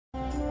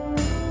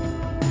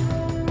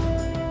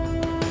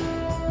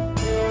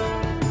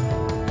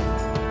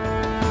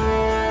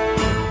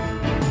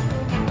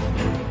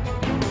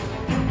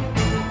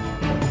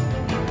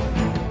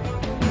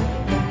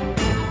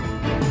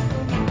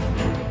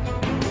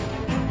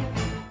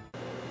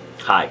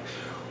Hi,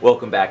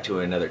 welcome back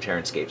to another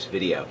TerranScapes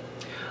video.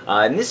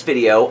 In this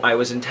video, I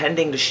was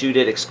intending to shoot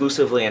it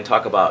exclusively and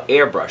talk about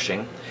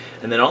airbrushing,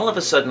 and then all of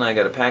a sudden I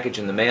got a package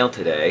in the mail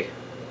today.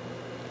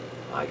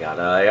 I got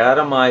an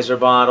atomizer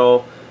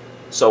bottle.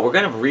 So we're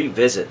going to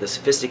revisit the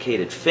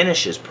Sophisticated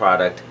Finishes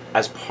product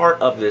as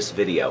part of this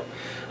video.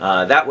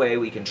 That way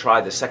we can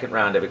try the second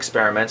round of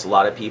experiments. A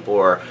lot of people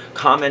are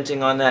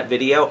commenting on that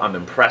video. I'm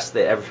impressed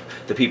that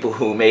the people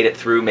who made it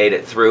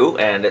through,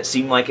 and it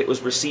seemed like it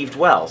was received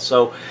well.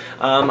 So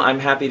I'm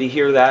happy to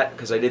hear that,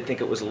 because I did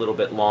think it was a little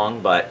bit long,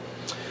 but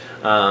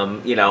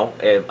you know,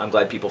 I'm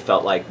glad people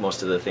felt like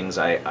most of the things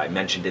I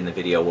mentioned in the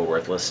video were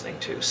worth listening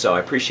to. So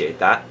I appreciate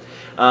that.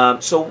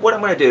 So what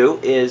I'm going to do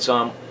is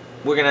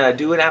we're going to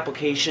do an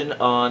application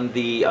on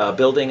the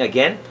building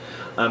again.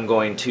 I'm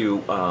going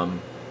to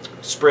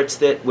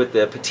spritz it with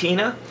the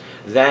patina.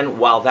 Then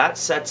while that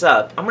sets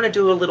up, I'm going to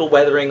do a little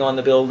weathering on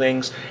the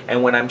buildings,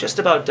 and when I'm just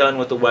about done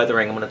with the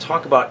weathering, I'm going to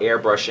talk about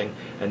airbrushing,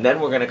 and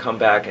then we're going to come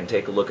back and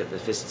take a look at the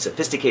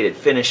Sophisticated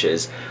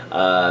Finishes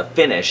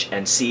finish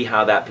and see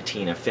how that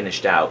patina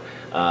finished out,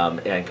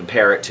 and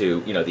compare it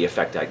to, you know, the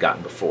effect I'd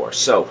gotten before.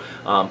 So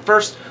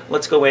first,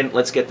 let's go in,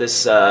 let's get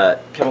this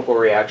chemical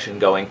reaction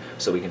going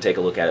so we can take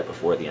a look at it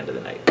before the end of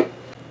the night.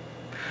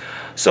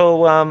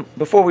 So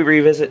before we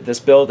revisit this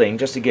building,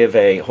 just to give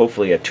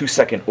hopefully a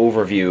 2-second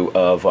overview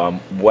of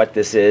what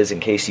this is in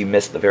case you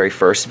missed the very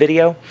first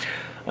video.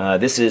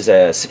 This is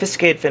a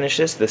Sophisticated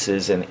Finishes. This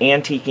is an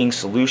antiquing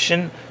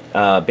solution.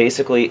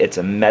 Basically, it's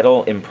a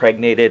metal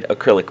impregnated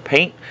acrylic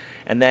paint,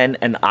 and then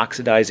an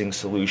oxidizing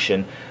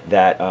solution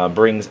that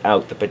brings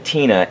out the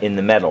patina in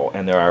the metal.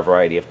 And there are a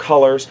variety of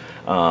colors,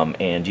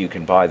 and you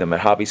can buy them at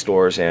hobby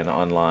stores and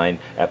online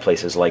at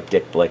places like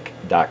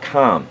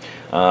dickblick.com.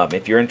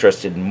 If you're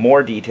interested in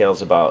more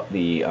details about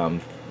the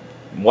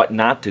what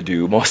not to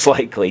do, most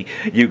likely,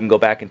 you can go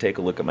back and take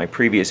a look at my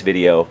previous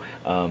video,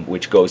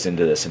 which goes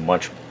into this in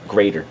much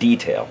greater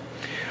detail.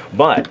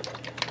 But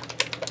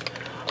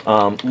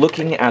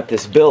looking at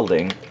this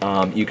building,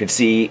 you can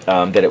see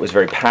that it was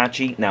very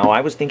patchy. Now,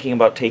 I was thinking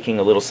about taking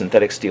a little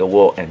synthetic steel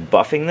wool and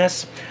buffing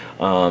this.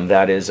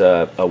 That is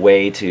a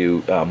way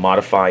to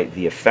modify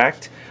the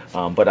effect,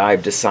 but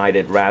I've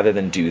decided rather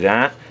than do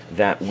that,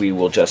 that we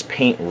will just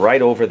paint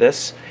right over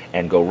this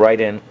and go right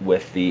in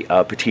with the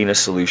patina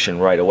solution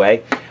right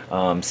away,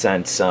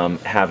 since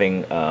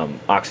having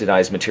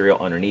oxidized material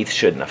underneath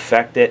shouldn't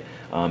affect it,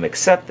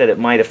 except that it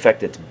might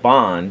affect its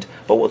bond,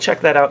 but we'll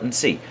check that out and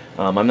see.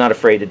 I'm not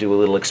afraid to do a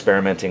little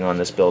experimenting on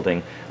this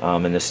building,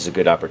 and this is a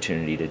good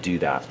opportunity to do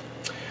that.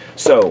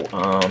 So,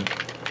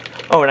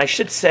 oh, and I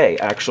should say,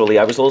 actually,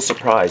 I was a little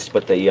surprised,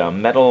 but the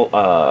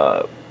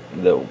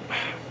the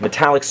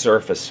metallic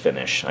surface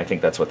finish, I think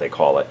that's what they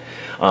call it.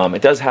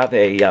 It does have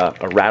a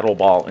rattle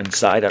ball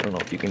inside. I don't know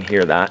if you can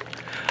hear that.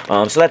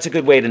 So that's a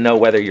good way to know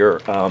whether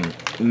your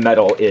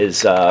metal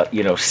is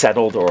you know,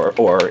 settled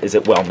or is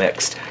it well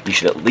mixed. You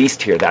should at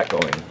least hear that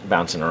going,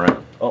 bouncing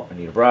around. Oh, I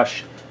need a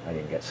brush. I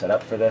didn't get set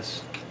up for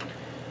this.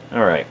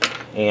 All right,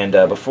 and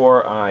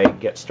before I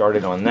get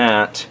started on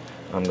that,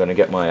 I'm going to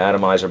get my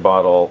atomizer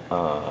bottle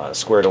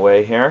squared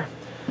away here.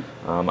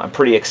 I'm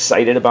pretty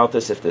excited about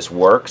this if this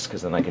works,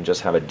 because then I can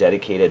just have a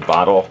dedicated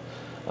bottle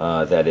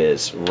that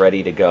is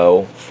ready to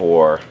go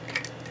for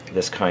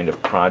this kind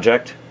of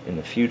project in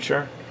the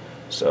future.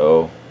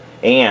 So,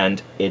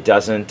 and it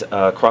doesn't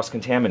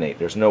cross-contaminate.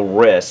 There's no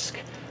risk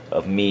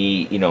of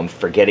me, you know,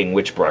 forgetting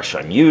which brush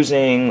I'm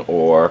using,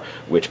 or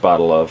which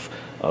bottle of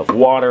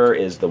water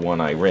is the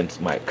one I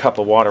rinse, my cup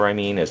of water, I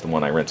mean, is the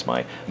one I rinse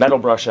my metal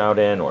brush out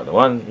in, or the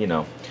one, you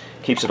know,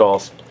 keeps it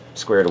all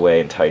squared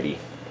away and tidy.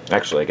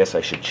 Actually, I guess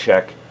I should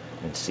check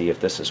and see if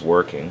this is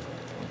working.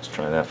 Let's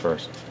try that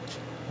first.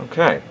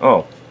 Okay.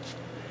 Oh,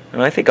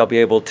 and I think I'll be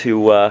able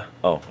to,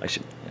 oh, I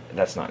should,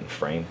 that's not in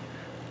frame.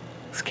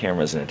 This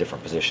camera's in a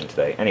different position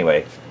today.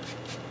 Anyway,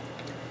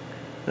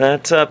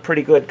 that's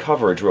pretty good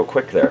coverage real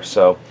quick there.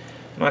 So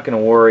I'm not going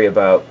to worry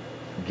about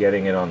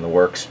getting it on the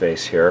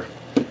workspace here.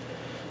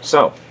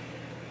 So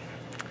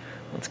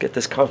let's get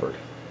this covered.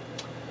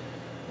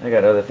 I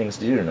got other things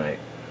to do tonight.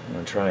 I'm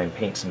going to try and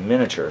paint some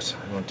miniatures.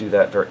 I don't do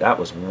that very... That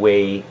was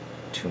way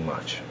too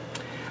much.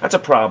 That's a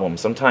problem.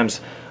 Sometimes,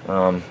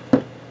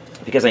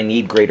 because I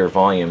need greater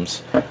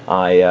volumes,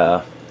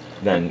 I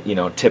then, you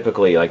know,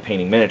 typically, like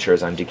painting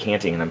miniatures, I'm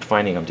decanting, and I'm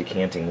finding I'm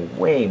decanting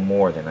way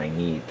more than I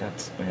need.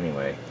 That's...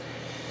 Anyway.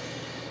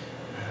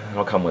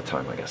 It'll come with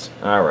time, I guess.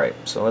 Alright,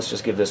 so let's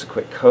just give this a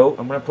quick coat.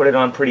 I'm going to put it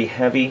on pretty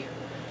heavy,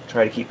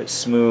 try to keep it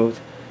smooth,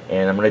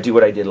 and I'm going to do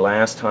what I did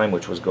last time,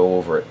 which was go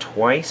over it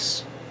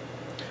twice.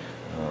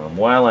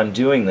 While I'm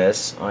doing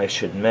this, I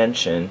should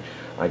mention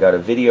I got a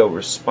video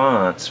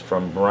response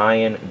from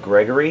Brian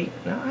Gregory.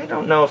 Now, I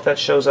don't know if that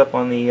shows up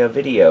on the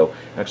video.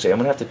 Actually, I'm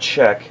going to have to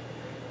check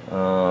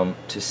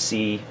to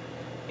see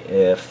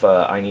if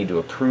I need to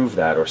approve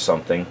that or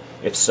something.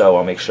 If so,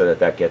 I'll make sure that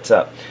that gets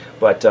up.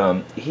 But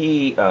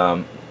he,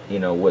 you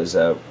know, was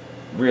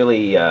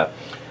really, you know,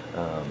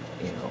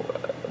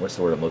 what's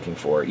the word I'm looking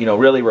for? You know,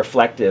 really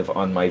reflective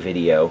on my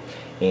video,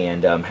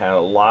 and had a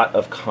lot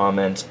of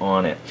comments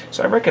on it.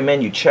 So I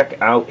recommend you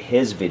check out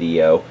his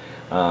video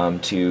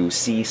to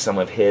see some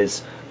of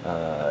his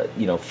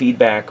you know,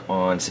 feedback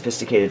on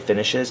sophisticated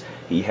finishes.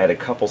 He had a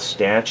couple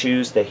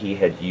statues that he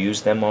had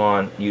used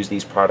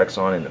these products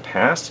on in the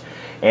past,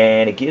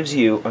 and it gives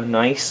you a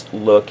nice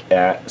look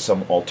at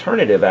some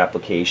alternative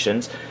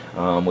applications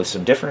with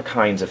some different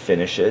kinds of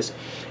finishes,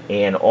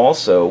 and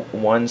also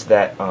ones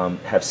that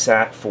have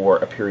sat for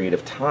a period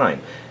of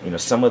time. You know,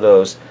 some of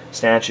those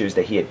statues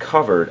that he had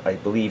covered, I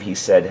believe he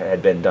said,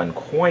 had been done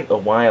quite a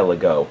while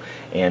ago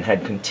and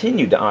had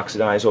continued to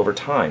oxidize over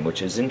time,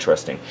 which is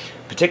interesting,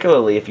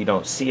 particularly if you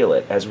don't seal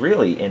it, as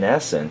really, in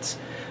essence,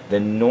 the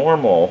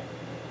normal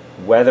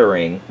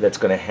weathering that's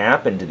going to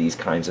happen to these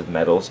kinds of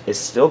metals is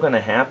still going to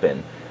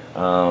happen,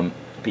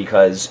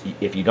 because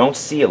if you don't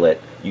seal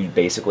it, you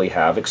basically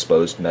have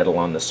exposed metal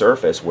on the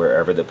surface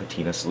wherever the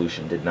patina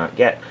solution did not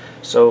get.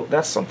 So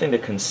that's something to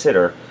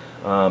consider.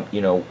 You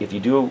know, if you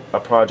do a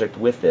project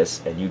with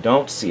this and you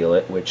don't seal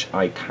it, which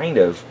I kind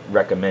of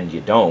recommend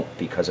you don't,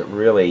 because it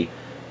really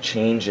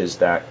changes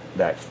that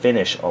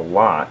finish a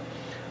lot,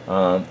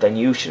 then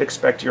you should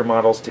expect your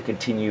models to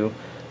continue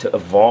to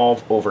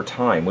evolve over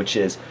time, which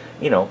is,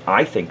 you know,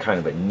 I think kind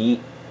of a neat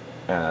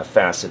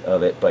facet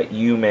of it, but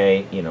you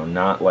may, you know,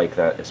 not like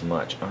that as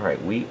much. All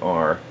right, we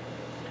are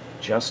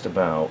just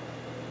about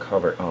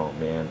covered. Oh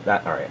man,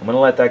 that, all right, I'm gonna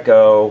let that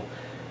go.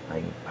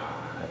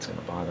 That's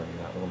gonna bother me,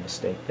 that little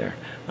mistake there.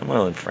 I'm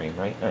well in frame,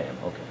 right? I am.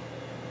 Okay.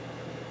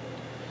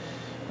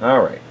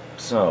 All right,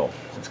 so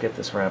let's get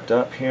this wrapped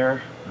up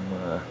here.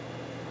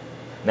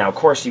 Now, of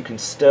course, you can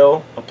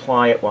still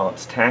apply it while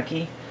it's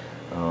tacky,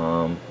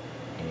 and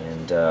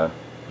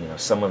you know,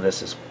 some of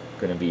this is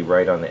going to be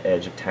right on the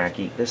edge of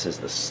tacky. This is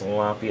the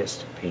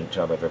sloppiest paint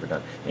job I've ever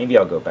done. Maybe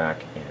I'll go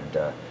back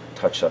and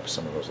touch up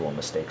some of those little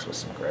mistakes with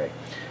some gray.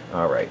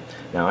 All right,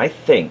 now I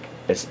think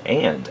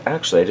and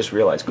actually I just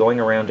realized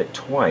going around it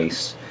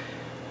twice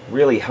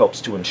really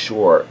helps to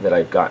ensure that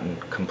I've gotten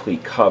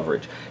complete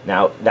coverage.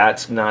 Now,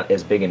 that's not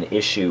as big an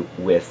issue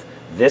with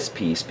this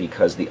piece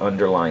because the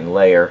underlying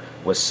layer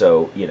was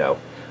so, you know,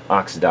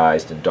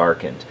 oxidized and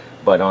darkened.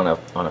 But on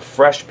a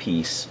fresh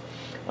piece,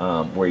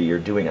 where you're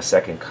doing a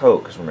second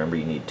coat, because remember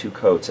you need 2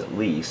 coats at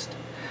least,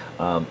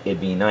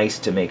 it'd be nice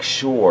to make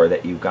sure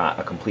that you got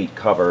a complete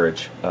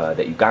coverage,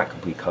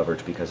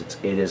 because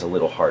it is a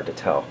little hard to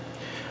tell.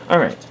 All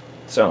right,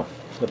 so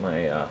put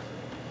my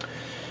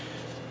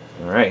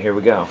all right, here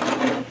we go.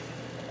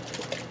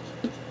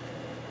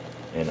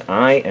 And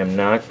I am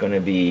not going to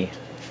be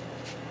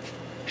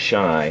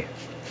shy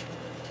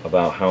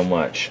about how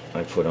much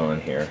I put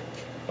on here.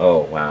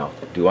 Oh wow,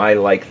 do I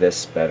like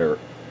this better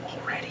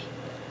already?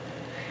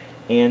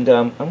 And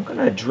I'm going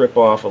to drip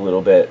off a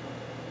little bit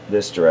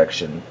this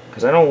direction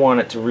because I don't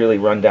want it to really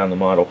run down the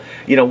model.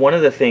 You know, one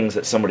of the things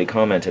that somebody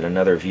commented,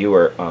 another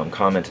viewer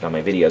commented on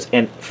my videos,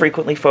 and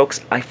frequently,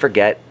 folks, I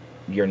forget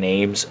your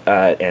names,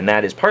 and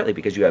that is partly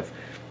because you have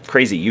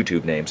crazy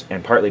YouTube names,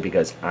 and partly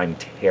because I'm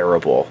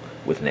terrible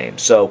with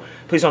names. So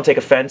please don't take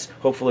offense.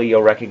 Hopefully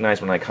you'll recognize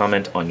when I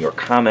comment on your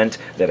comment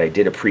that I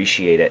did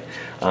appreciate it.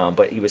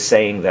 But he was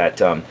saying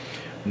that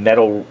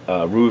metal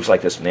roofs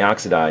like this, when they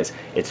oxidize,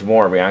 it's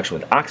more a reaction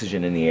with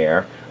oxygen in the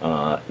air,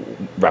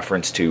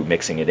 reference to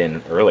mixing it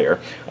in earlier,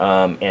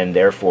 and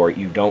therefore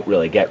you don't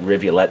really get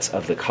rivulets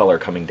of the color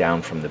coming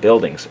down from the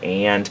buildings.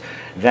 And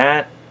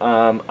that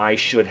I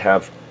should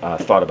have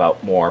thought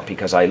about more,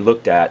 because I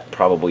looked at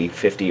probably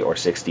 50 or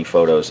 60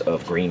 photos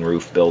of green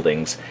roof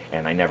buildings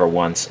and I never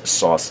once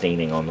saw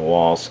staining on the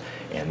walls,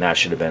 and that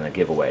should have been a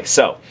giveaway.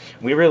 So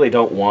we really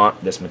don't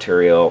want this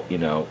material, you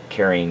know,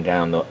 carrying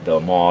down the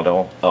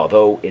model,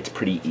 although it's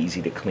pretty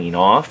easy to clean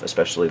off,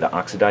 especially the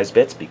oxidized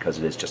bits, because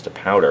it is just a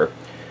powder.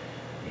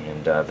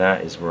 And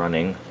that is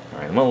running. All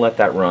right, I'm going to let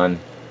that run.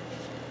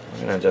 I'm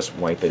going to just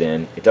wipe it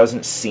in. It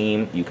doesn't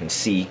seem, you can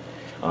see,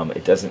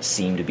 it doesn't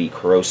seem to be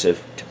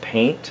corrosive to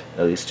paint,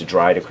 at least to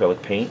dried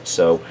acrylic paint,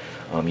 so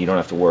you don't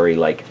have to worry.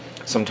 Like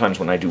sometimes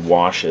when I do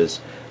washes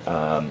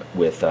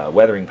with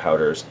weathering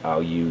powders,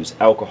 I'll use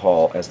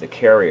alcohol as the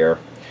carrier,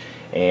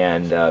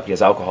 and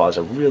because alcohol has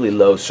a really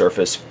low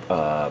surface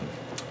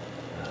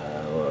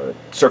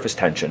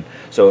tension,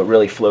 so it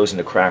really flows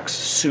into cracks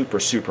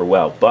super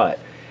well, but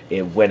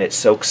when it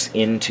soaks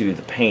into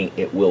the paint,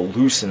 it will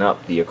loosen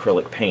up the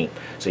acrylic paint,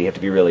 so you have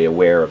to be really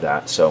aware of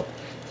that. So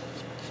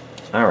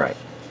all right.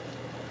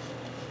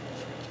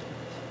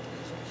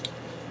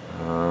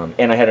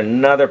 And I had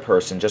another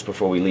person, just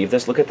before we leave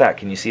this, look at that,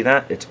 can you see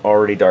that? It's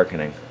already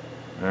darkening.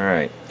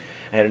 Alright.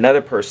 I had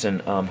another person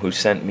who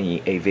sent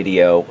me a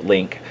video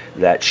link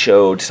that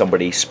showed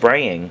somebody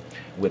spraying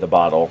with a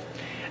bottle,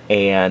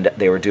 and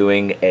they were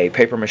doing a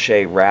paper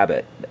mache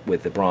rabbit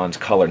with the bronze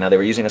color. Now they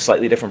were using a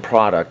slightly different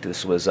product.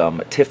 This was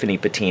Tiffany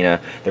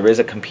patina. There is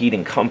a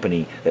competing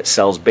company that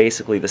sells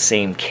basically the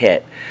same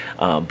kit,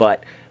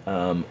 but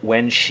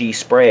when she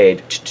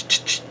sprayed,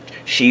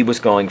 she was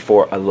going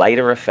for a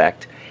lighter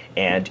effect,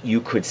 and you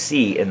could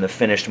see in the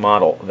finished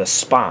model the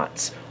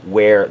spots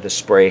where the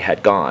spray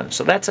had gone.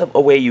 So that's a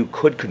way you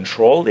could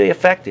control the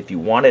effect. If you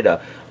wanted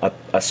a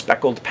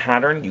speckled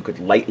pattern, you could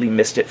lightly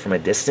mist it from a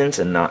distance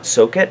and not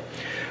soak it.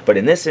 But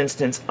in this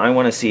instance, I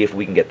want to see if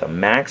we can get the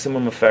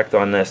maximum effect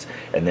on this,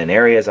 and then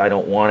areas I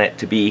don't want it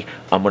to be,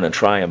 I'm going to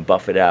try and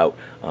buff it out,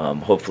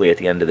 hopefully at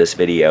the end of this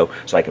video,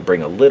 so I can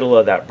bring a little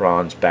of that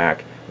bronze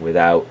back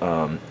without,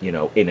 you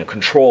know, in a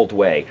controlled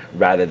way,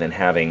 rather than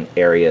having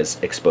areas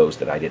exposed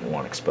that I didn't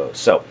want exposed.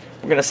 So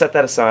we're going to set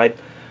that aside.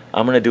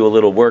 I'm going to do a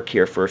little work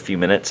here for a few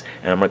minutes,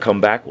 and I'm going to come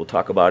back, we'll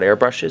talk about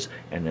airbrushes,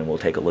 and then we'll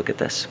take a look at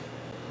this.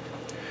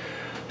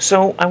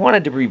 So I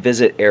wanted to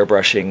revisit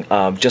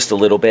airbrushing just a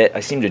little bit. I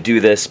seem to do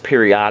this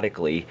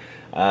periodically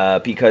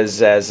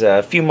because as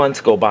a few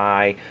months go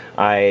by,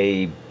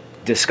 I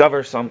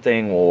discover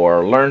something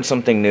or learn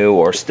something new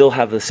or still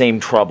have the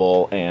same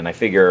trouble, and I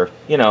figure,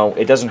 you know,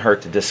 it doesn't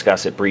hurt to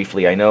discuss it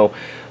briefly. I know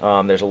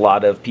there's a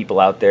lot of people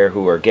out there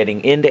who are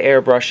getting into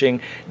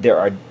airbrushing. There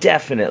are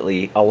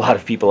definitely a lot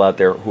of people out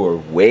there who are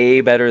way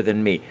better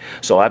than me.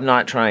 So I'm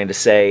not trying to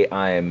say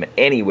I'm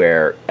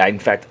anywhere. In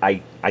fact,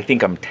 I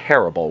think I'm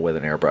terrible with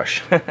an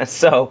airbrush.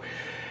 So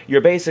you're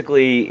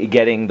basically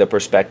getting the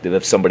perspective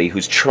of somebody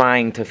who's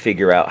trying to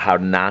figure out how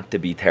not to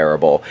be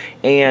terrible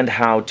and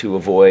how to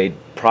avoid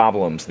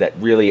problems that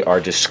really are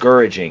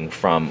discouraging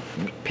from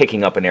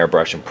picking up an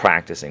airbrush and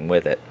practicing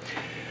with it.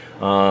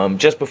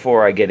 Just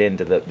before I get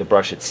into the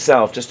brush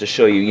itself, just to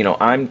show you, you know,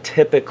 I'm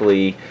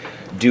typically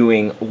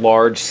doing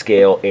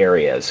large-scale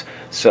areas.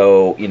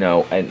 So, you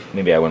know, and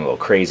maybe I went a little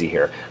crazy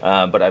here,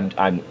 but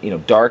I'm you know,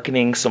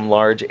 darkening some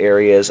large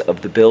areas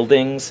of the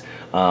buildings,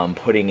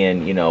 putting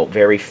in, you know,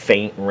 very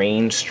faint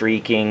rain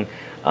streaking,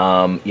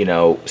 you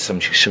know, some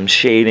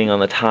shading on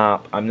the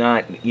top. I'm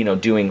not, you know,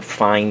 doing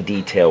fine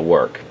detail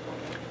work.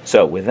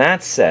 So with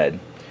that said,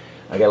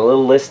 I got a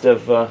little list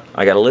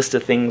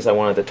of things I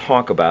wanted to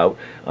talk about,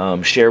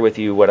 share with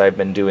you what I've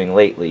been doing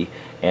lately,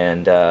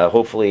 and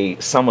hopefully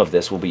some of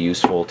this will be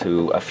useful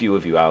to a few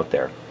of you out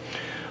there.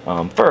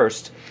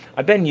 First,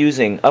 I've been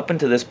using, up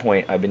until this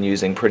point, I've been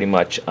using pretty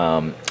much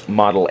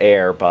Model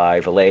Air by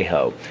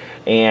Vallejo.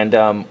 And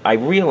I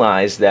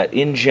realized that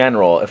in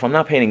general, if I'm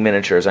not painting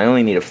miniatures, I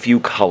only need a few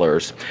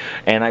colors.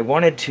 And I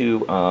wanted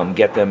to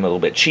get them a little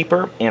bit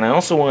cheaper, and I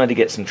also wanted to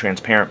get some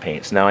transparent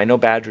paints. Now, I know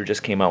Badger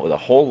just came out with a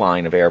whole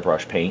line of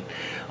airbrush paint,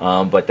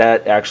 but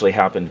that actually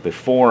happened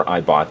before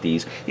I bought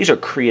these. These are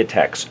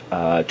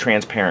Createx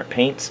transparent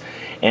paints,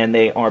 and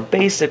they are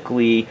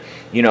basically,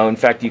 you know, in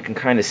fact, you can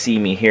kind of see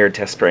me here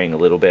test spraying a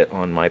little bit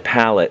on my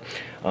palette.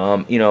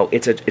 You know,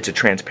 it's a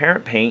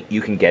transparent paint.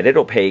 You can get it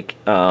opaque,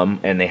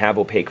 and they have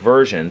opaque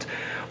versions,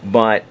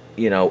 but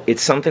you know,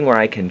 it's something where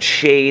I can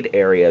shade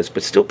areas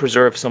but still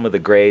preserve some of the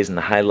grays and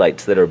the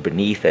highlights that are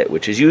beneath it,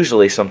 which is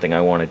usually something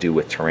I want to do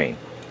with terrain.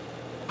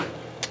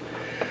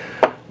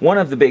 One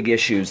of the big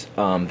issues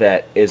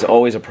that is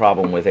always a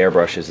problem with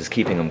airbrushes is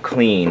keeping them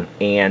clean,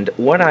 and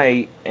what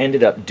I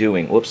ended up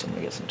doing, whoops, I'm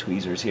gonna get some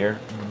tweezers here,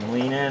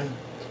 lean in,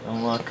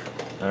 don't look,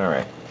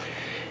 alright,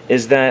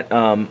 is that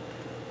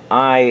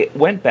I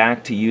went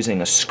back to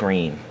using a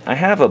screen. I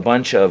have a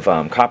bunch of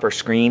copper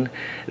screen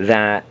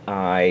that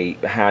I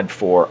had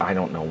for, I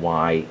don't know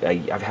why,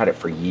 I've had it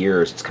for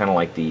years. It's kind of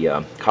like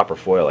the copper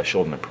foil I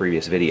showed in the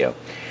previous video.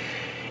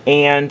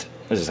 And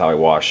this is how I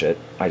wash it.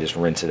 I just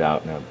rinse it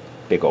out in a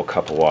big old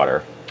cup of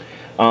water.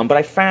 But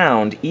I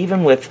found,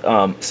 even with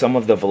some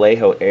of the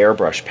Vallejo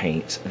airbrush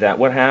paints, that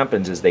what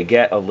happens is they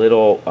get a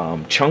little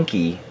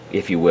chunky,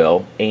 if you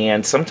will,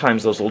 and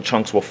sometimes those little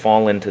chunks will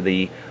fall into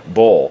the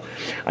bowl.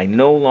 I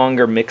no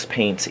longer mix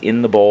paints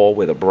in the bowl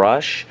with a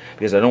brush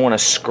because I don't want to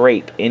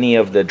scrape any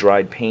of the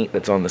dried paint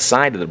that's on the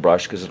side of the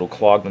brush because it'll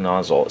clog the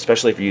nozzle,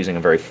 especially if you're using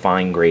a very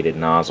fine graded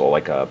nozzle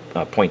like a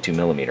 0.2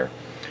 millimeter.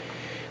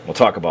 We'll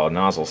talk about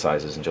nozzle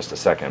sizes in just a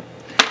second.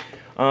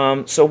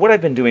 So what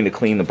I've been doing to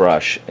clean the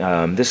brush,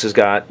 this has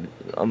got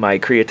my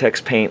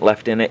Createx paint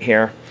left in it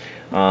here.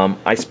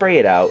 I spray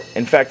it out.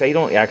 In fact, I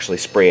don't actually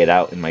spray it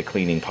out in my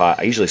cleaning pot.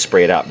 I usually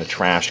spray it out in the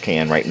trash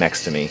can right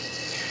next to me.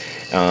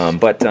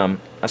 But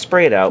I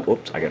spray it out.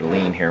 Whoops, I gotta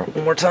lean here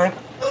one more time.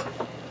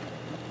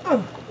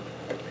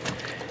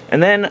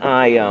 And then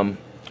I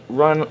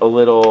run a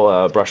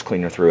little brush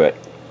cleaner through it.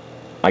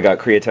 I got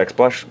Createx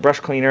brush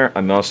cleaner.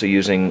 I'm also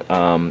using,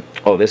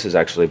 oh, this is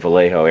actually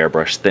Vallejo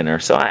airbrush thinner.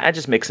 So I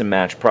just mix and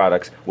match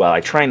products. Well, I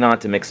try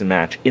not to mix and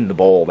match in the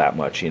bowl that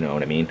much, you know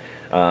what I mean.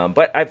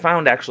 But I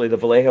found actually the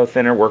Vallejo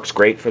thinner works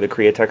great for the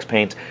Createx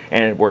paints,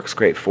 and it works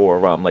great for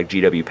like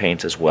GW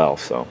paints as well.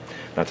 So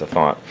that's a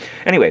thought.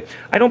 Anyway,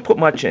 I don't put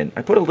much in.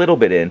 I put a little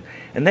bit in.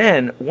 And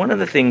then one of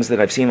the things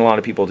that I've seen a lot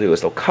of people do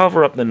is they'll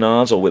cover up the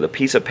nozzle with a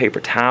piece of paper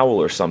towel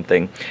or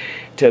something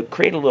to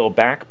create a little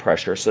back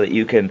pressure so that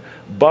you can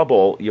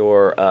bubble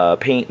your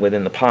paint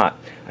within the pot.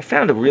 I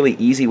found a really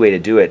easy way to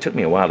do it. It took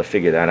me a while to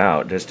figure that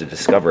out, just to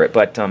discover it.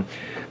 But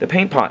the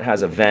paint pot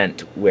has a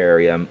vent where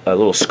a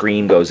little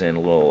screen goes in, a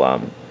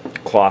little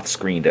cloth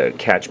screen to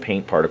catch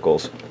paint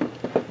particles.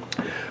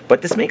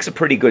 But this makes a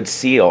pretty good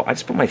seal. I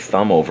just put my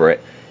thumb over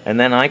it, and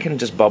then I can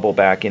just bubble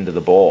back into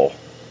the bowl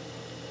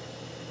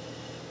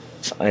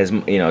as,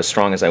 you know, as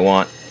strong as I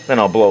want. Then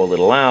I'll blow a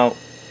little out.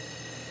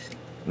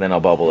 Then I'll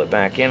bubble it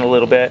back in a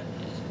little bit.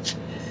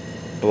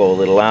 Blow a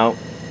little out.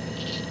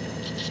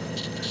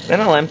 Then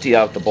I'll empty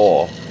out the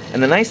bowl.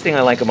 And the nice thing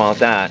I like about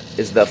that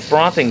is the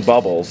frothing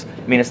bubbles.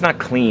 I mean, it's not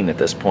clean at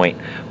this point,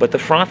 but the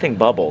frothing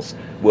bubbles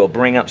will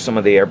bring up some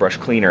of the airbrush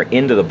cleaner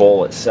into the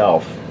bowl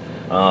itself,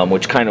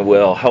 which kind of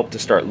will help to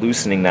start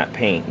loosening that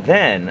paint.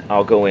 Then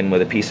I'll go in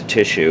with a piece of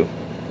tissue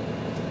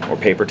or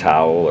paper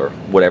towel or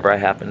whatever I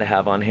happen to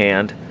have on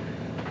hand.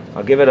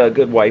 I'll give it a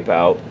good wipe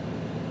out.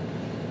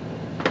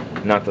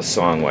 Not the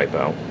song wipe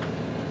out.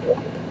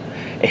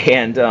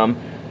 And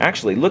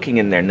actually, looking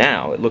in there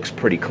now, it looks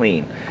pretty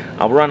clean.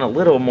 I'll run a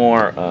little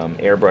more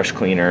airbrush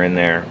cleaner in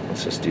there.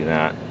 Let's just do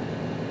that.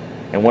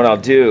 And what I'll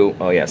do,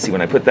 oh yeah, see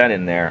when I put that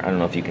in there, I don't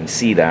know if you can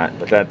see that,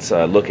 but that's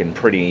looking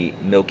pretty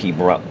milky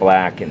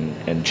black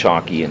and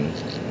chalky,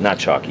 and not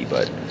chalky,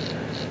 but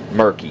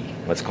murky.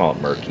 Let's call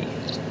it murky.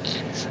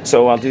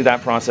 So I'll do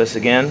that process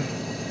again.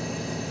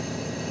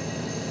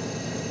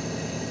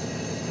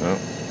 Oh.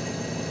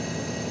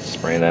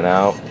 Spray that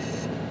out.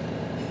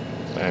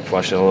 Back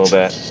flush it a little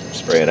bit.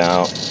 Spray it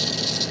out.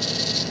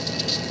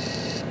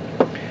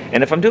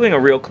 And if I'm doing a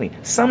real clean,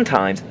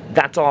 sometimes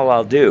that's all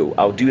I'll do.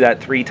 I'll do that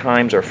 3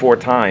 times or 4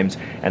 times,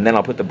 and then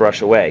I'll put the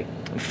brush away.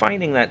 I'm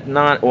finding that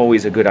not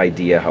always a good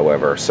idea,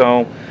 however.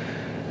 So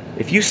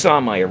if you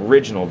saw my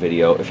original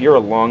video, if you're a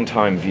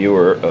longtime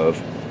viewer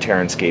of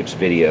TerranScapes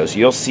videos,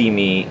 you'll see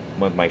me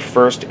with my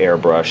first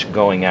airbrush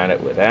going at it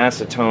with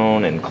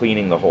acetone and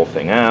cleaning the whole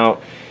thing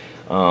out.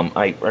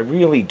 I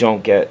really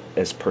don't get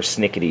as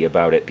persnickety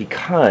about it,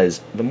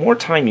 because the more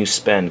time you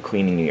spend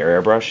cleaning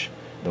your airbrush,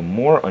 the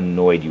more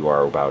annoyed you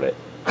are about it.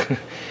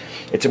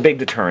 It's a big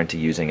deterrent to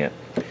using it.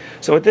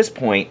 So at this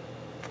point,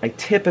 I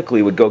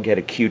typically would go get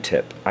a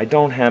Q-tip. I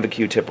don't have a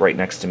Q-tip right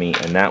next to me,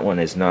 and that one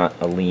is not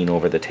a lean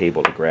over the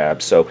table to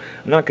grab, so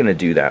I'm not going to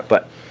do that.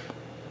 But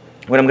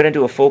when I'm going to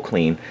do a full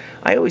clean,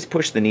 I always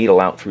push the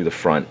needle out through the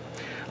front.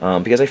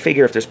 Because I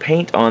figure if there's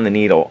paint on the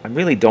needle, I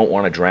really don't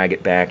want to drag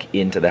it back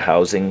into the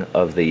housing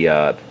of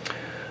the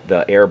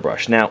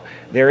airbrush. Now,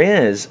 there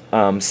is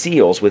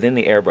seals within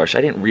the airbrush. I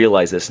didn't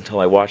realize this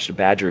until I watched a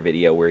Badger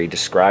video where he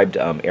described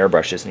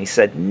airbrushes, and he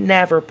said,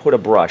 never put a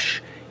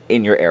brush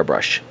in your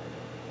airbrush.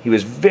 He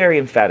was very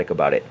emphatic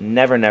about it.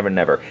 Never, never,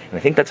 never. And I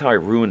think that's how I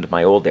ruined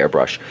my old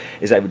airbrush,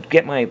 is I would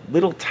get my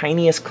little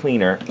tiniest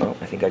cleaner. Oh,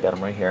 I think I got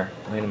him right here.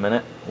 Wait a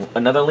minute.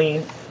 Another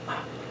lean.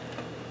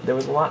 There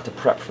was a lot to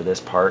prep for this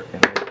part,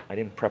 and I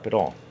didn't prep at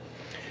all.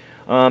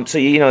 So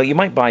you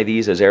might buy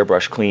these as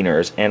airbrush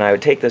cleaners, and I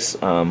would take this,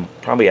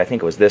 probably I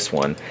think it was this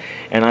one,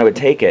 and I would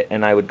take it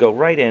and I would go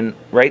right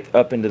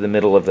up into the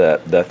middle of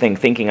the thing,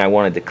 thinking I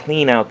wanted to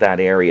clean out that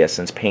area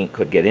since paint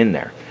could get in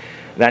there.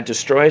 That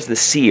destroys the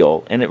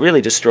seal, and it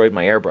really destroyed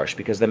my airbrush,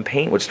 because then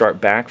paint would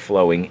start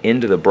backflowing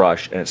into the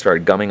brush and it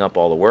started gumming up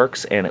all the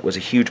works, and it was a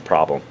huge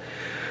problem.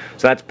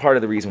 So that's part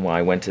of the reason why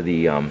I went to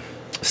the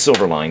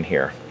silver line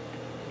here.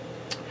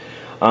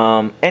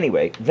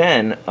 Anyway,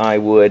 then I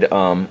would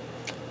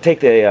take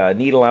the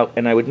needle out,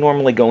 and I would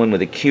normally go in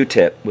with a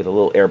Q-tip with a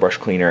little airbrush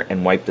cleaner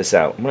and wipe this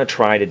out. I'm going to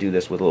try to do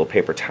this with a little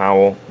paper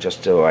towel,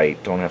 just so I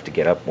don't have to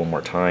get up one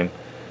more time.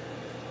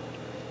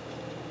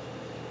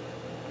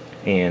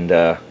 And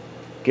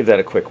give that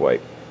a quick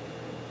wipe.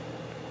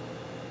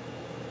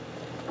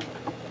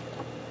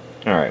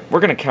 Alright, we're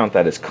going to count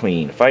that as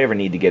clean. If I ever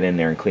need to get in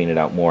there and clean it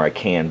out more, I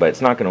can, but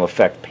it's not going to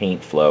affect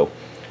paint flow.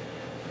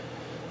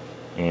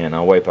 And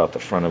I'll wipe out the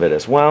front of it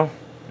as well.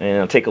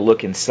 And I'll take a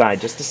look inside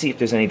just to see if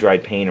there's any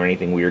dried paint or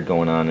anything weird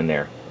going on in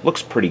there.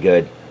 Looks pretty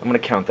good. I'm going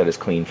to count that as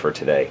clean for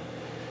today.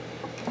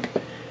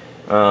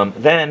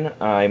 Then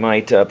I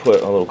might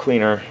put a little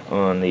cleaner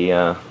on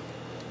the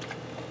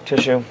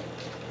tissue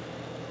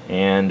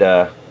and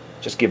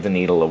just give the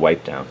needle a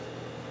wipe down.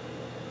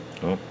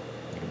 Oh,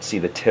 you can see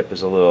the tip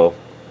is a little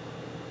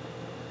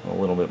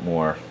bit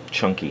more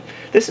chunky.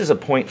 This is a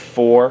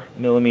 0.4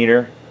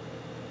 millimeter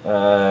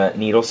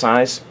needle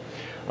size.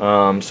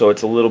 So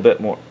it's a little bit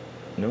more.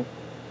 Nope.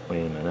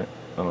 Wait a minute.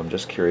 Oh, I'm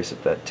just curious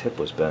if that tip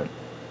was bent.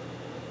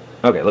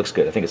 Okay, looks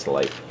good. I think it's the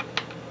light.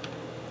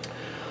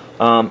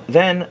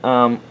 Then,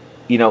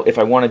 if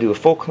I want to do a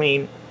full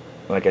clean,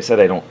 like I said,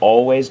 I don't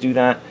always do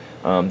that.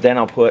 Then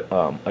I'll put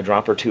a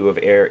drop or two of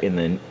air in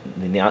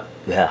a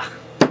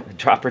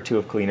drop or two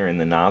of cleaner in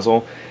the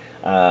nozzle.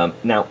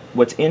 Now,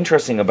 what's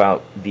interesting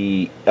about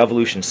the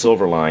Evolution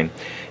Silverline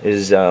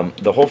is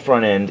the whole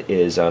front end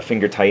is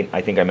finger tight.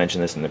 I think I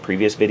mentioned this in the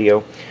previous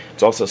video.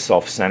 It's also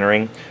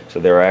self-centering, so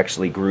there are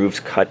actually grooves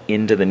cut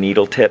into the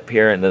needle tip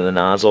here and then the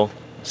nozzle.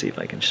 Let's see if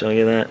I can show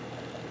you that.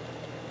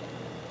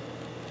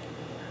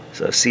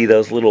 So see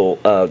those little,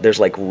 there's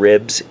like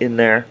ribs in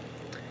there,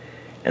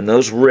 and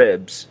those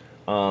ribs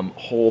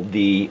hold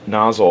the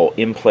nozzle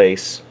in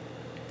place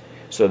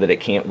so that it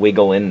can't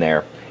wiggle in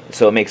there.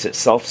 So it makes it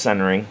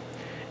self-centering,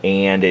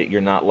 and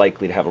you're not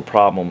likely to have a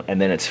problem, and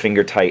then it's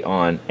finger tight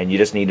on, and you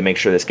just need to make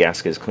sure this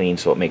gasket is clean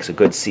so it makes a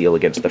good seal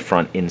against the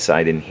front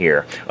inside in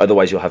here.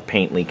 Otherwise you'll have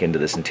paint leak into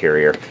this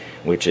interior,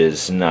 which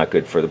is not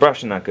good for the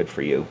brush and not good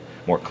for you.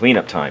 More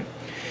cleanup time.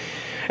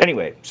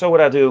 Anyway, so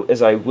what I'll do is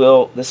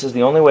this is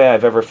the only way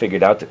I've ever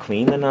figured out to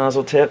clean the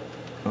nozzle tip.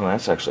 Oh,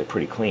 that's actually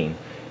pretty clean.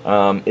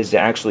 Is to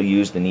actually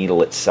use the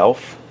needle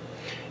itself.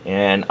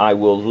 And I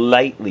will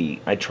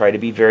lightly, I try to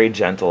be very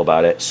gentle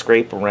about it,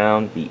 scrape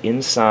around the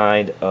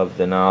inside of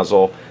the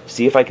nozzle,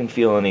 see if I can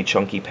feel any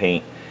chunky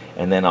paint,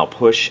 and then I'll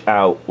push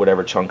out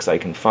whatever chunks I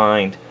can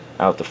find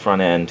out the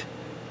front end,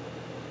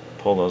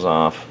 pull those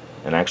off.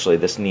 And actually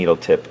this needle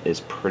tip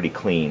is pretty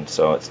clean,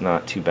 so it's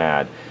not too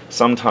bad.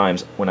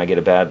 Sometimes when I get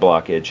a bad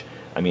blockage,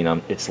 I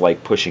mean, it's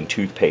like pushing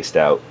toothpaste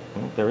out.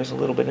 Well, there is a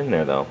little bit in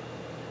there though,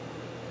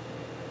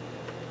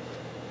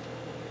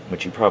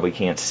 which you probably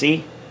can't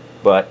see,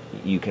 but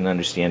you can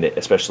understand it,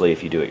 especially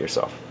if you do it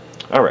yourself.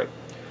 Alright,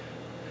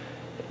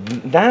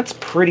 that's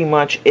pretty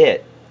much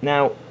it.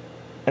 Now,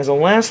 as a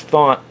last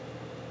thought,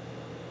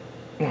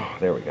 oh,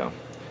 there we go.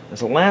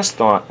 As a last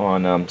thought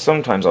on,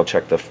 sometimes I'll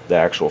check the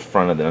actual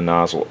front of the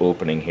nozzle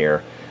opening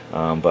here,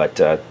 but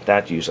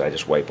that usually I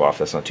just wipe off.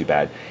 That's not too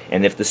bad.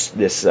 And if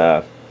this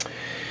I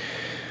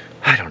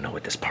don't know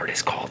what this part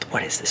is called.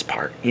 What is this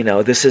part? You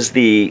know, this is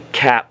the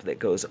cap that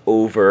goes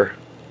over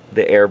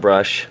the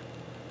airbrush.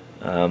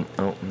 Oh,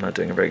 I'm not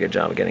doing a very good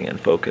job of getting it in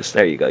focus.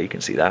 There you go, you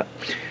can see that.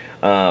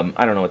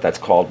 I don't know what that's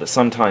called, but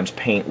sometimes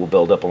paint will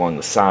build up along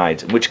the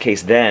sides, in which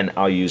case then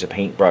I'll use a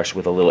paintbrush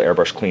with a little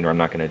airbrush cleaner. I'm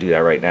not going to do that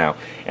right now,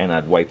 and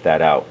I'd wipe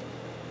that out.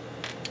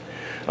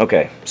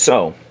 Okay,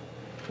 so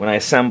when I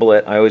assemble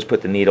it, I always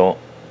put the needle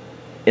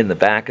in the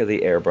back of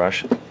the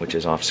airbrush, which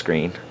is off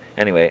screen.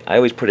 Anyway, I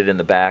always put it in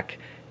the back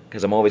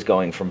because I'm always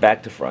going from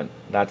back to front.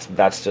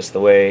 That's just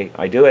the way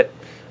I do it.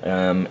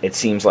 It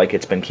seems like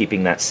it's been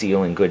keeping that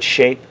seal in good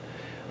shape.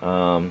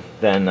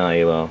 Then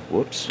I,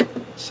 whoops,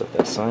 set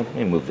that aside. Let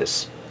me move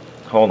this.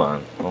 Hold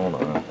on.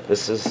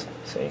 This is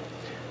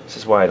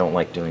why I don't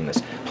like doing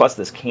this. Plus,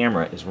 this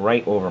camera is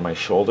right over my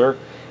shoulder,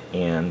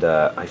 and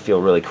I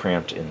feel really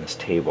cramped in this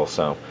table.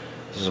 So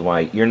this is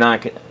why you're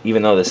not,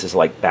 even though this is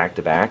like back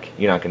to back,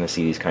 you're not going to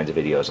see these kinds of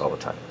videos all the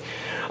time.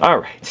 All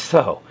right,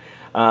 so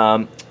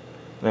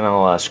then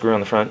I'll screw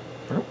on the front,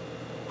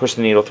 push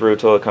the needle through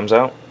until it comes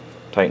out,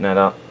 tighten that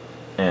up,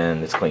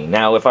 and it's clean.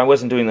 Now, if I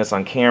wasn't doing this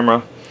on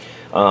camera,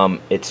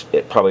 it's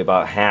probably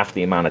about half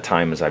the amount of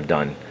time as I've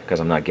done, because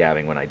I'm not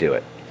gabbing when I do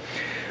it.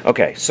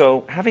 Okay,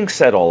 so having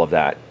said all of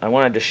that, I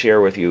wanted to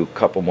share with you a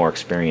couple more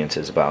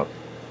experiences about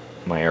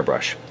my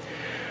airbrush.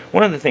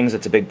 One of the things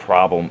that's a big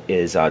problem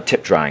is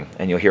tip drying,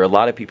 and you'll hear a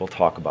lot of people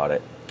talk about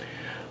it.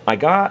 I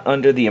got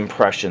under the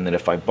impression that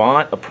if I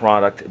bought a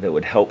product that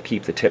would help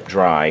keep the tip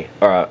dry,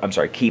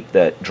 keep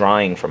the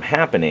drying from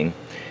happening,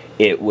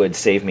 it would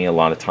save me a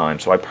lot of time.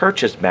 So I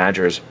purchased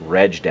Badger's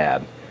Red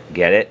Dab.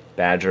 Get it?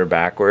 Badger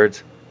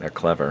backwards? They're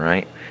clever,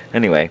 right?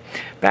 Anyway,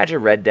 Badger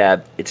Red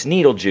Dab, it's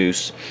needle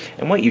juice,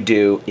 and what you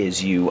do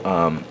is you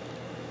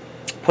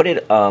put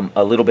it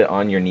a little bit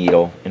on your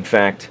needle. In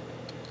fact,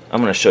 I'm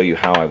going to show you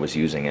how I was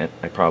using it.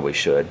 I probably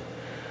should.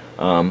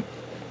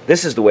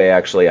 This is the way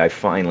actually I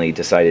finally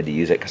decided to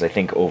use it, because I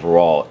think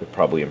overall it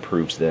probably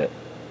improves the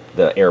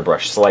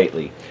airbrush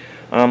slightly.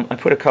 I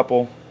put a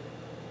couple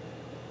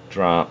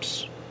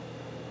drops.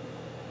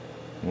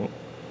 Whoop,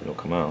 it'll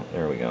come out.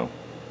 There we go.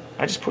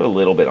 I just put a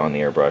little bit on the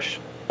airbrush,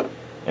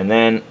 and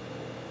then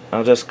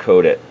I'll just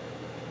coat it,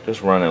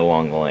 just run it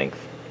along the length.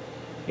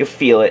 You'll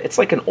feel it. It's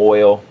like an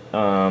oil.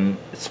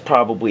 It's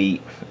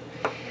probably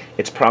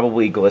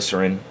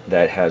glycerin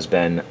that has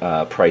been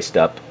priced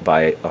up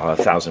by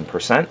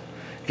 1,000%.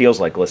 Feels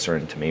like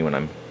glycerin to me when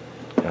I'm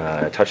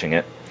touching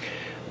it.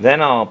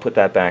 Then I'll put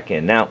that back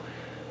in. Now,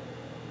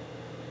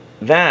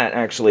 that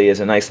actually is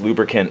a nice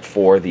lubricant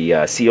for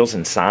the seals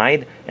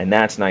inside, and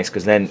that's nice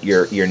because then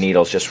your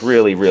needle's just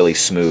really, really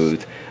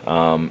smooth,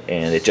 and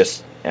it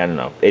just, I don't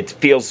know, it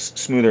feels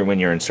smoother when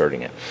you're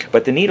inserting it.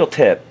 But the needle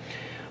tip,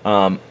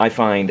 I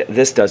find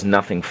this does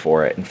nothing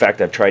for it. In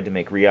fact, I've tried to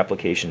make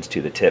reapplications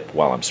to the tip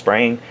while I'm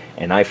spraying,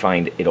 and I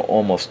find it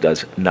almost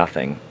does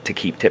nothing to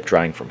keep tip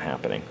drying from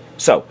happening.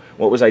 So,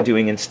 what was I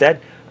doing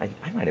instead?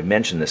 I might have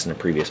mentioned this in a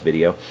previous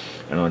video,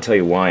 and I'll tell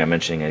you why I'm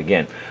mentioning it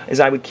again, is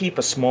I would keep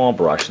a small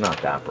brush,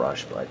 not that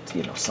brush, but,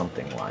 you know,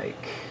 something like,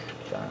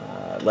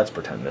 let's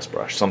pretend this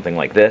brush, something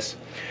like this.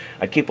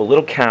 I'd keep a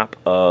little cap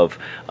of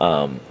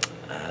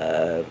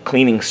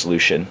cleaning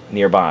solution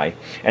nearby,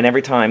 and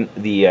every time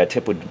the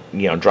tip would,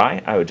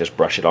 dry, I would just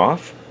brush it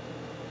off,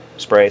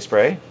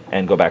 spray,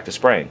 and go back to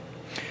spraying.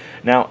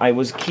 Now, I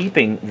was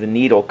keeping the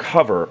needle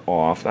cover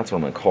off, that's what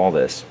I'm going to call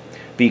this,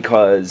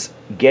 because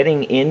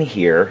getting in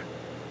here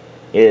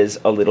is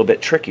a little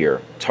bit trickier.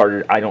 It's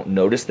harder. I don't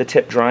notice the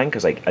tip drying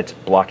because it's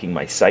blocking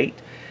my sight,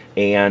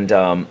 and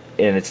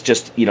it's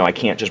just, I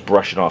can't just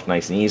brush it off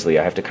nice and easily.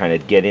 I have to kind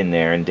of get in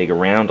there and dig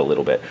around a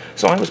little bit.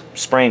 So I was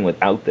spraying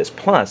without this.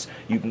 Plus,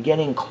 you can get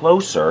in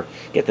closer,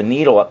 get the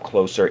needle up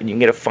closer, and you can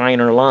get a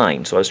finer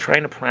line. So I was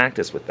trying to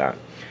practice with that.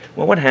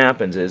 Well, what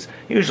happens is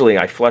usually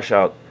I flush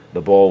out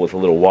the bowl with a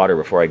little water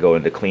before I go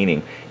into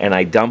cleaning, and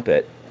I dump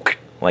it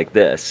like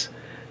this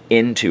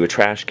into a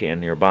trash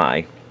can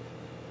nearby.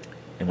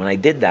 And when I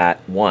did that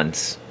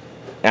once,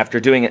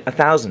 after doing it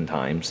 1,000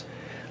 times,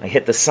 I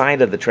hit the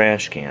side of the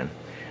trash can,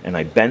 and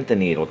I bent the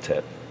needle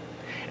tip.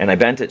 And I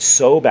bent it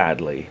so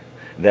badly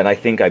that I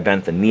think I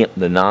bent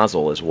the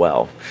nozzle as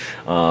well.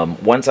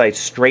 Once I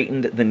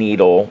straightened the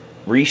needle,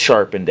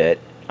 resharpened it,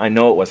 I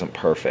know it wasn't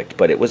perfect,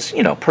 but it was,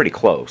 you know, pretty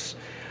close.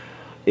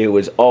 It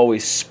was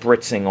always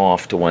spritzing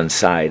off to one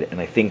side,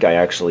 and I think I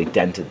actually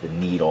dented the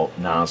needle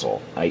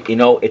nozzle. You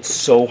know, it's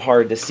so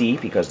hard to see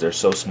because they're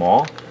so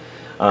small.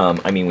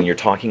 I mean, when you're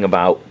talking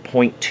about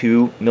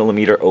 0.2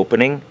 millimeter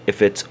opening,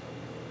 if it's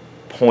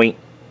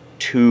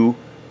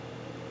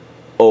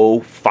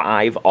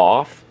 0.205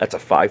 off, that's a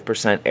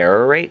 5%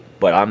 error rate,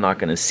 but I'm not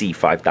going to see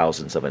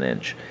 5/1000ths of an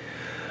inch.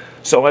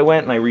 So I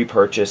went and I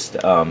repurchased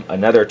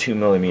another 2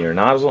 millimeter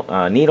nozzle,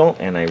 needle,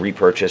 and I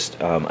repurchased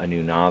a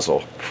new nozzle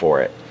for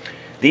it.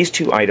 These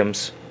two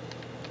items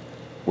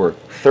were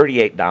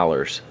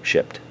 $38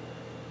 shipped.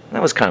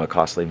 That was kind of a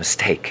costly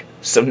mistake.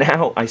 So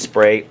now I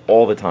spray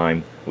all the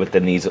time with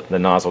the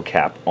nozzle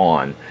cap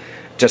on,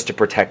 just to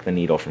protect the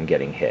needle from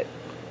getting hit.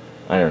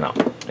 I don't know.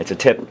 It's a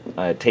tip.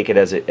 Take it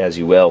as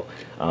you will.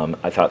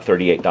 I thought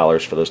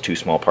 $38 for those two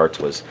small parts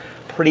was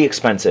pretty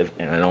expensive,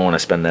 and I don't want to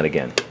spend that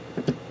again.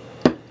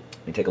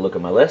 Let me take a look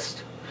at my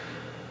list.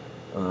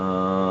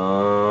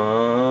 Oh,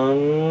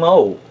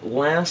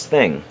 last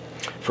thing.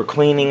 For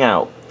cleaning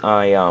out,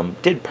 I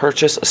did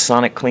purchase a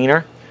sonic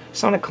cleaner.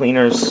 Sonic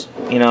cleaners,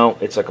 you know,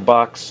 it's like a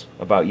box,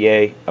 about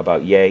yay.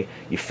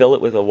 You fill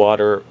it with a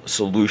water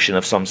solution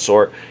of some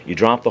sort. You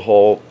drop the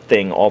whole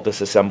thing all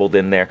disassembled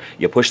in there.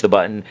 You push the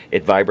button,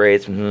 it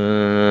vibrates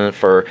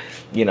for,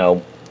 you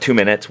know, 2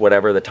 minutes,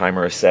 whatever the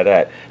timer is set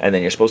at, and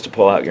then you're supposed to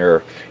pull out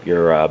your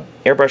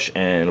airbrush,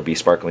 and it'll be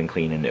sparkling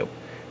clean and new.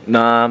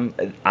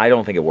 I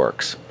don't think it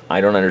works. I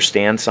don't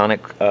understand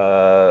sonic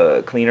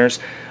cleaners.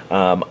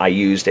 I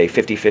used a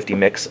 50-50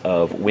 mix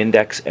of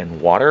Windex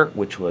and water,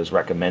 which was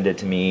recommended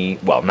to me,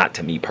 well, not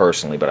to me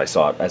personally, but I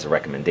saw it as a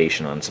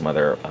recommendation on some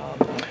other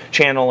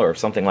channel or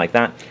something like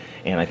that,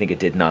 and I think it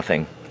did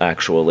nothing,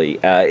 actually.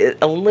 A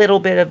little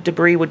bit of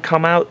debris would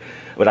come out,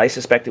 but I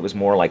suspect it was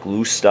more like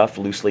loose stuff,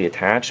 loosely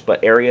attached,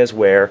 but areas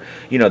where,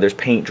 you know, there's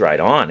paint dried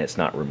on, it's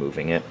not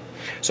removing it.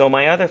 So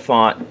my other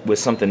thought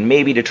was something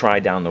maybe to try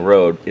down the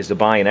road is to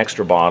buy an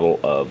extra bottle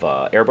of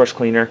airbrush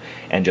cleaner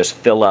and just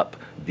fill up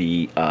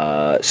the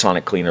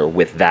sonic cleaner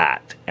with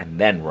that and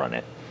then run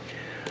it.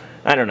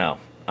 I don't know.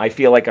 I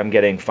feel like I'm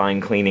getting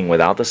fine cleaning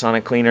without the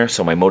sonic cleaner,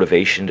 so my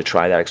motivation to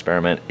try that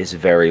experiment is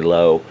very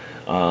low.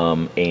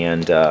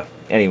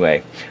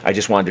 Anyway, I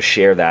just wanted to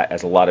share that,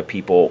 as a lot of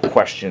people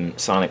question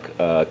sonic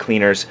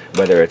cleaners,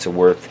 whether it's a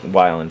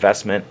worthwhile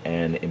investment,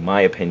 and in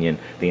my opinion,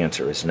 the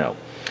answer is no.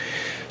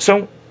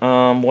 So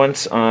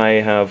once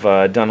I have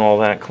done all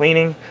that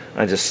cleaning,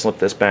 I just slip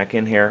this back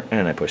in here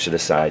and I push it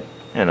aside,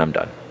 and I'm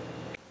done.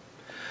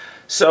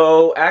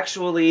 So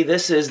actually,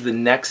 this is the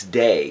next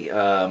day.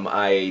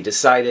 I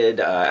decided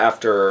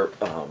after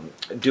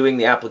doing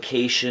the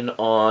application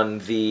on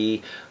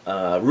the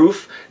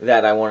roof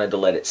that I wanted to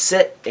let it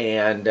sit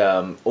and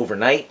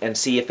overnight and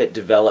see if it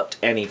developed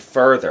any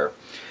further.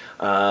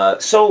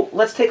 So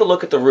let's take a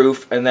look at the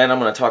roof, and then I'm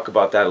going to talk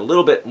about that a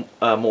little bit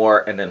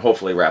more, and then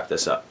hopefully wrap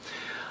this up.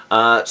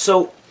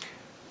 So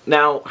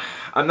now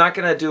I'm not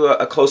going to do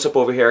a close-up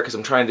over here because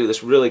I'm trying to do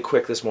this really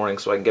quick this morning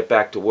so I can get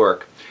back to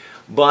work.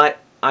 But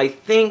I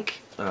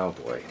think, oh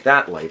boy,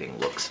 that lighting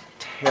looks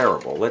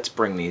terrible. Let's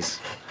bring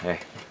these, hey,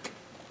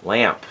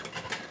 lamp.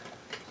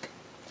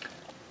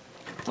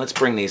 Let's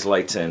bring these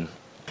lights in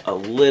a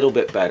little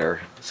bit better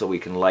so we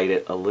can light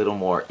it a little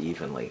more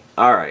evenly.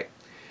 All right.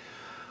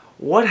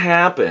 What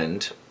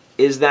happened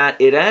is that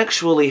it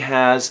actually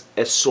has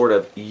a sort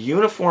of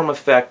uniform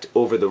effect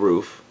over the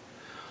roof,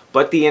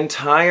 but the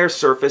entire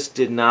surface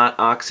did not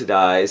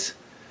oxidize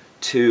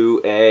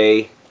to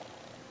a,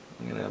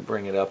 I'm going to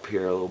bring it up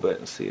here a little bit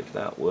and see if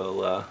that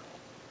will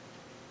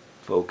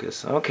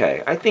focus.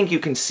 Okay, I think you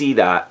can see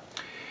that.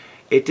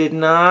 It did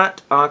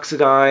not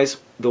oxidize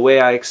the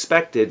way I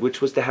expected, which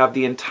was to have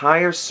the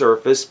entire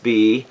surface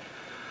be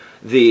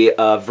the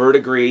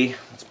verdigris.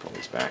 Let's pull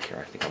these back here.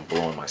 I think I'm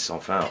blowing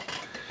myself out.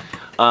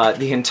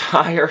 The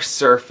entire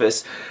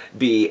surface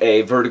be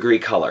a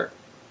verdigris color.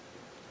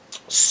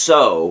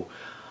 So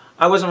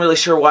I wasn't really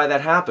sure why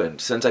that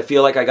happened, since I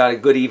feel like I got a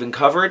good even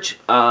coverage.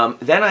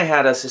 Then I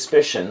had a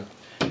suspicion.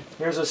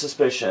 Here's a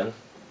suspicion.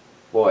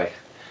 Boy,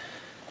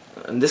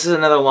 and this is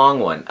another long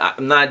one.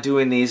 I'm not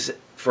doing these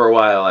for a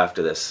while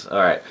after this. All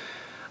right.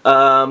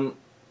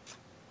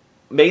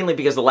 Mainly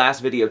because the last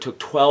video took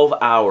 12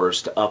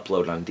 hours to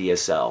upload on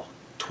DSL.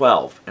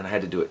 12, and I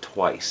had to do it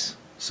twice.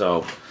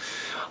 So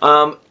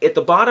at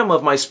the bottom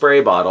of my spray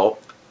bottle,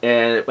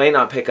 and it may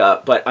not pick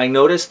up, but I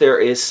noticed there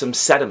is some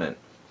sediment.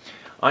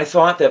 I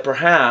thought that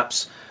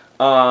perhaps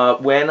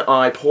when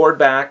I poured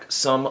back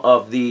some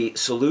of the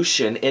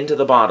solution into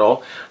the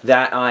bottle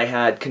that I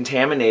had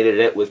contaminated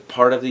it with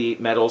part of the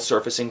metal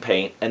surfacing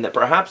paint, and that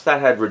perhaps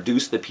that had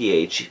reduced the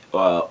pH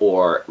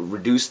or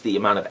reduced the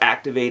amount of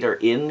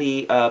activator in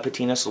the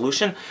patina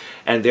solution,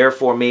 and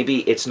therefore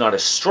maybe it's not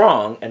as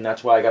strong, and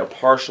that's why I got a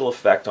partial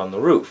effect on the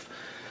roof.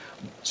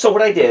 So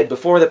what I did,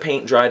 before the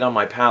paint dried on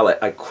my palette,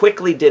 I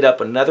quickly did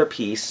up another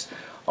piece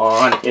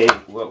on a,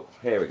 whoa,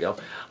 here we go,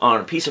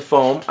 on a piece of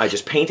foam. I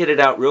just painted it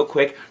out real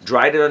quick,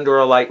 dried it under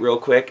a light real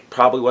quick,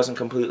 probably wasn't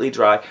completely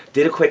dry,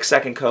 did a quick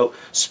second coat,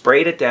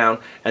 sprayed it down,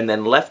 and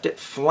then left it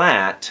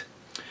flat.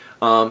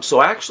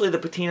 So actually the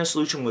patina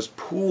solution was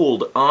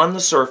pooled on the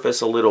surface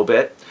a little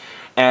bit,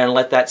 and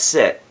let that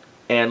sit.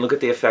 And look at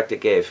the effect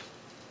it gave.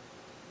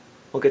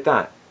 Look at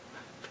that.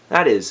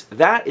 That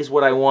is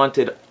what I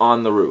wanted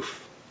on the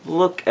roof.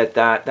 Look at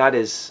that. That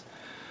is,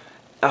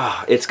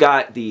 it's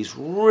got these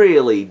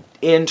really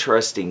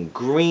interesting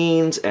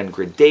greens and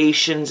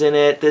gradations in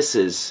it.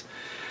 That's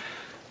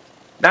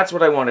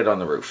what I wanted on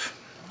the roof.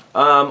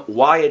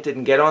 Why it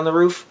didn't get on the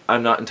roof,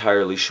 I'm not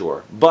entirely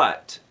sure.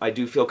 But I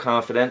do feel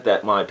confident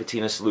that my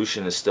patina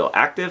solution is still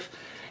active,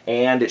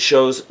 and it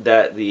shows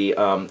that the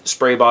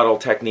spray bottle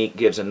technique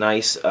gives a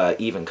nice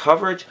even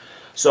coverage.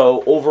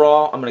 So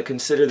overall, I'm going to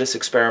consider this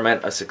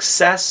experiment a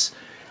success.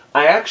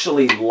 I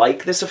actually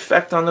like this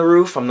effect on the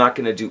roof. I'm not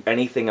going to do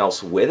anything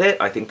else with it.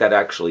 I think that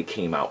actually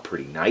came out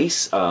pretty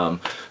nice.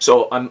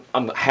 So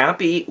I'm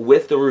happy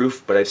with the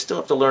roof, but I still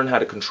have to learn how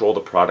to control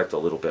the product a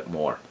little bit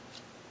more.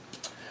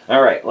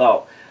 All right,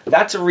 well,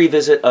 that's a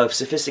revisit of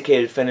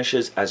sophisticated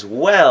finishes as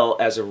well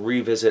as a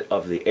revisit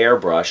of the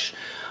airbrush.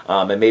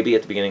 And maybe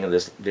at the beginning of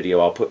this video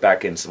I'll put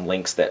back in some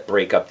links that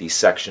break up these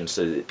sections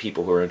so that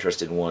people who are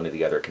interested in one or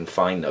the other can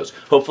find those.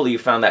 Hopefully you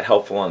found that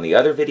helpful on the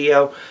other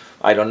video.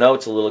 I don't know,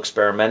 it's a little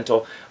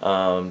experimental,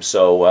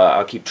 so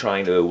I'll keep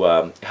trying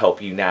to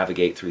help you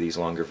navigate through these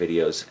longer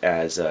videos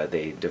as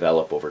they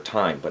develop over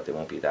time, but they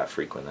won't be that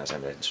frequent as I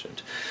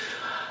mentioned.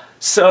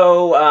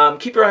 So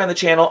keep your eye on the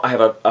channel. I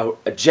have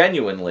a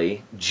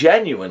genuinely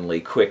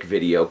quick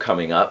video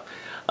coming up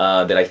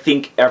that I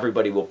think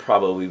everybody will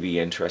probably be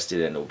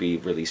interested in. It will be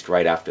released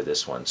right after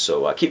this one.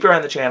 So keep your eye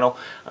on the channel.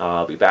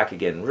 I'll be back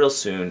again real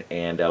soon.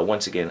 And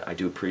once again, I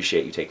do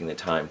appreciate you taking the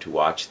time to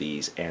watch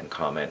these and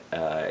comment.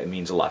 It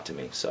means a lot to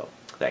me. So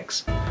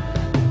thanks.